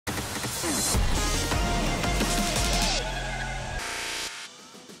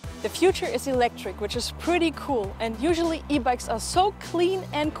The future is electric, which is pretty cool, and usually e-bikes are so clean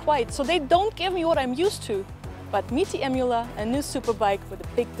and quiet, so they don't give me what I'm used to. But meet the Emula, a new superbike with a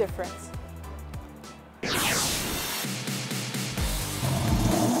big difference.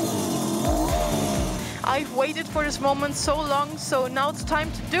 I've waited for this moment so long, so now it's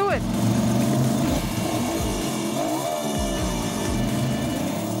time to do it.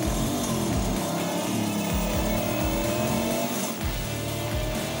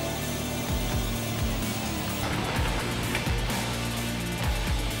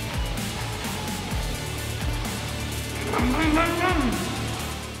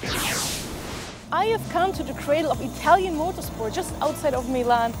 I have come to the cradle of Italian motorsport just outside of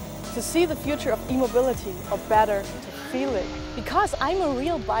Milan to see the future of e-mobility, or better, to feel it. Because I'm a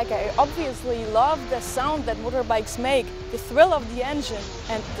real biker, I obviously love the sound that motorbikes make, the thrill of the engine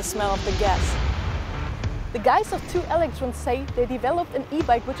and the smell of the gas. The guys of Two Electrons say they developed an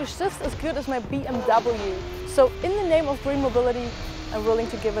e-bike which is just as good as my BMW. So in the name of green mobility, I'm willing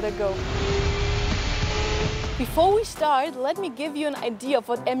to give it a go. Before we start, let me give you an idea of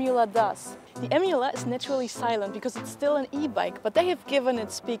what Emula does. The Emula is naturally silent because it's still an e-bike, but they have given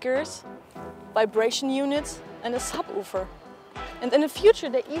it speakers, vibration units and a subwoofer. And in the future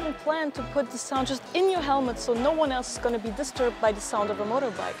they even plan to put the sound just in your helmet so no one else is going to be disturbed by the sound of a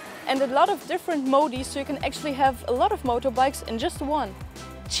motorbike. And a lot of different modi, so you can actually have a lot of motorbikes in just one.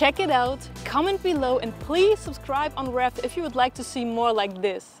 Check it out, comment below and please subscribe on Raft if you would like to see more like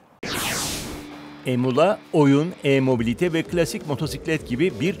this. Emula, oyun, e-mobilite ve klasik motosiklet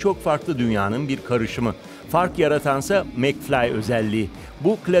gibi birçok farklı dünyanın bir karışımı. Fark yaratansa McFly özelliği.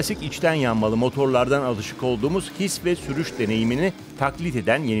 Bu klasik içten yanmalı motorlardan alışık olduğumuz his ve sürüş deneyimini taklit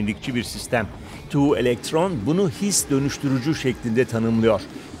eden yenilikçi bir sistem. Two Electron bunu his dönüştürücü şeklinde tanımlıyor.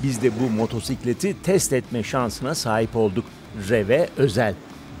 Biz de bu motosikleti test etme şansına sahip olduk. Reve özel.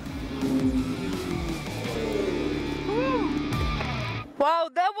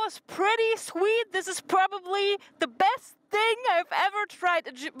 Wow, that was pretty sweet. This is probably the best thing I've ever tried.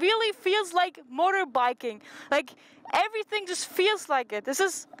 It really feels like motorbiking. Like everything just feels like it. This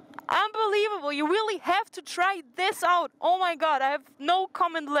is unbelievable. You really have to try this out. Oh my God, I have no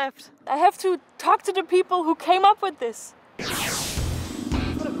comment left. I have to talk to the people who came up with this.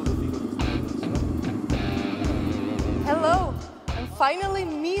 Hello. I'm finally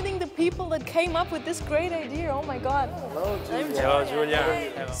meeting the people that came up with this great idea. Oh my God. Hello, Julia. Hello,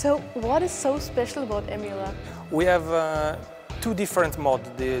 Julia. So, what is so special about Emula? We have two different mods.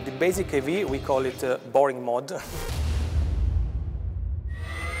 The basic AV, we call it boring mod.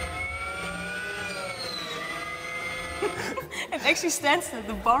 It actually stands for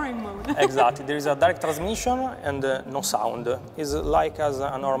the boring mode. Exactly. There is a direct transmission and no sound. It's like as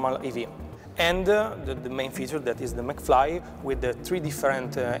a normal EV. And the main feature, that is the McFly, with the three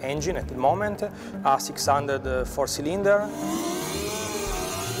different engine at the moment, a 600 four-cylinder,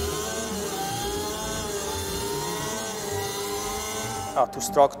 a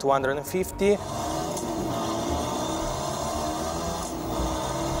two-stroke 250,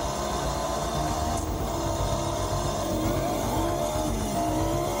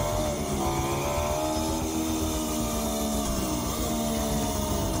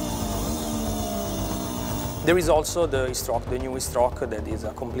 there is also the e-stroke, the new e-stroke, that is a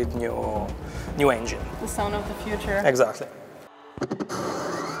complete new engine. The sound of the future. Exactly.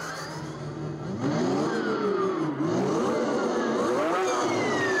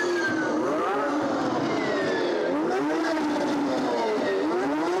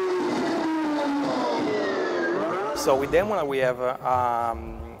 So with Emula we have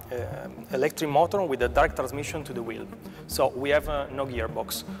electric motor with a direct transmission to the wheel. So we have no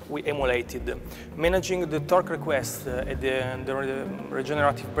gearbox. We emulated managing the torque request and the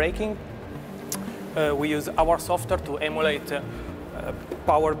regenerative braking. We use our software to emulate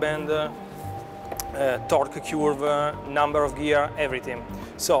power band, torque curve, number of gear, everything.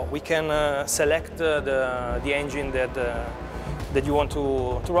 So we can select the engine that you want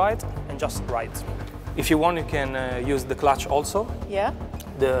to ride and just ride. If you want, you can use the clutch also. Yeah.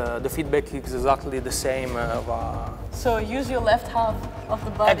 The feedback is exactly the same. So use your left half of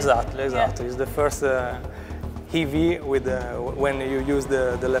the body. Exactly. Yeah. It's the first EV with when you use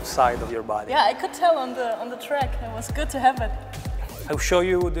the left side of your body. Yeah, I could tell on the track. It was good to have it. I'll show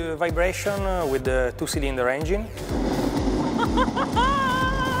you the vibration with the two-cylinder engine.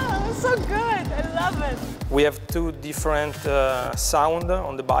 So good. I love it. We have two different sound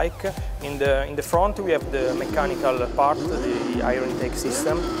on the bike. In the front we have the mechanical part, the air intake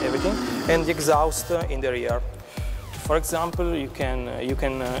system, everything, and the exhaust in the rear. For example, you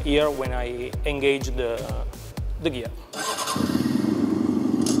can hear when I engage the gear.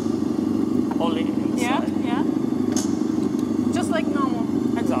 only inside. Yeah. Just like normal.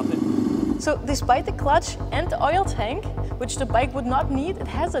 Exactly. So despite the clutch and the oil tank, which the bike would not need, it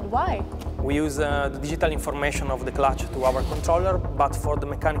has it. Why? We use the digital information of the clutch to our controller, but for the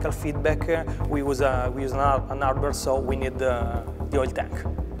mechanical feedback, we use an hardware, so we need the oil tank.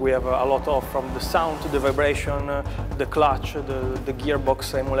 We have a lot of, from the sound to the vibration, the clutch, the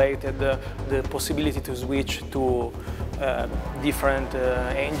gearbox emulated, the possibility to switch to different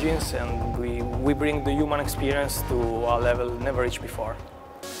engines, and we bring the human experience to a level never reached before.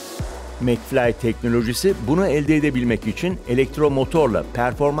 McFly teknolojisi bunu elde edebilmek için elektromotorla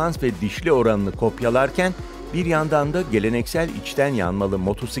performans ve dişli oranını kopyalarken bir yandan da geleneksel içten yanmalı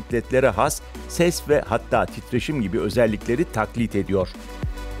motosikletlere has ses ve hatta titreşim gibi özellikleri taklit ediyor.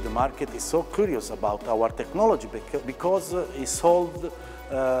 The market is so curious about our technology because it solved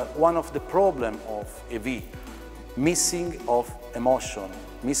one of the problem of EV, missing of emotion,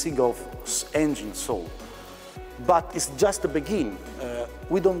 missing of engine soul. But it's just the beginning.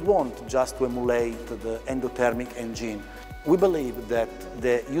 We don't want just to emulate the endothermic engine. We believe that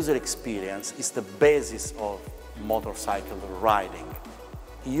the user experience is the basis of motorcycle riding.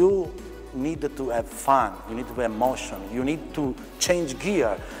 You need to have fun, you need to have emotion, you need to change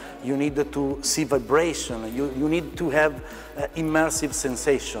gear, you need to see vibration, you need to have immersive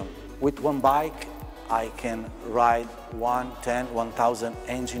sensation. With one bike, I can ride 1,000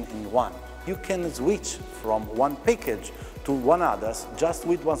 engine in one. You can switch from one package to one others just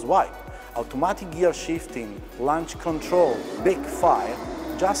with one swipe. Automatic gear shifting, launch control, backfire,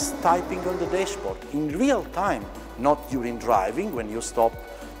 just typing on the dashboard in real time, not during driving. When you stop,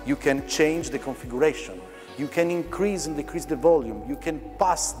 you can change the configuration. You can increase and decrease the volume. You can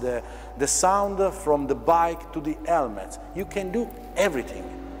pass the sound from the bike to the helmet. You can do everything.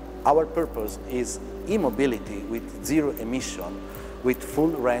 Our purpose is e-mobility with zero emission, with full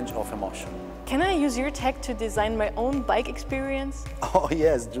range of emotion. Can I use your tech to design my own bike experience? Oh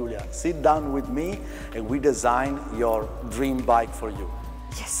yes, Julia. Sit down with me and we design your dream bike for you.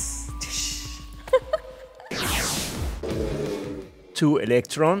 Yes! Two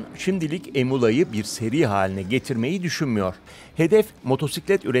Electron şimdilik Emula'yı bir seri haline getirmeyi düşünmüyor. Hedef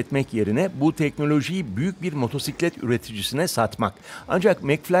motosiklet üretmek yerine bu teknolojiyi büyük bir motosiklet üreticisine satmak. Ancak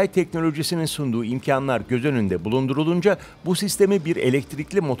McFly teknolojisinin sunduğu imkanlar göz önünde bulundurulunca bu sistemi bir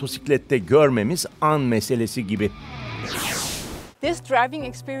elektrikli motosiklette görmemiz an meselesi gibi. This driving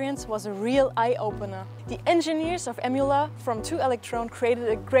experience was a real eye-opener. The engineers of Emula from Two Electron created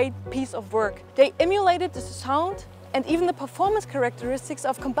a great piece of work. They emulated the sound and even the performance characteristics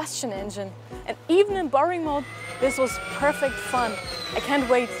of combustion engine. And even in boring mode, this was perfect fun. I can't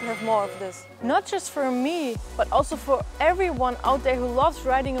wait to have more of this. Not just for me, but also for everyone out there who loves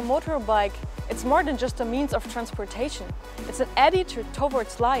riding a motorbike. It's more than just a means of transportation. It's an attitude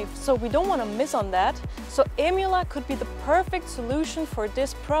towards life, so we don't want to miss on that. So Emula could be the perfect solution for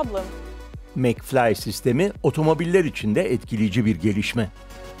this problem. McFly sistemi otomobiller için de etkileyici bir gelişme.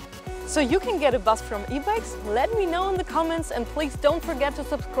 So you can get a buzz from e-bikes? Let me know in the comments, and please don't forget to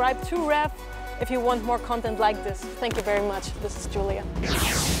subscribe to REV if you want more content like this. Thank you very much. This is Julia.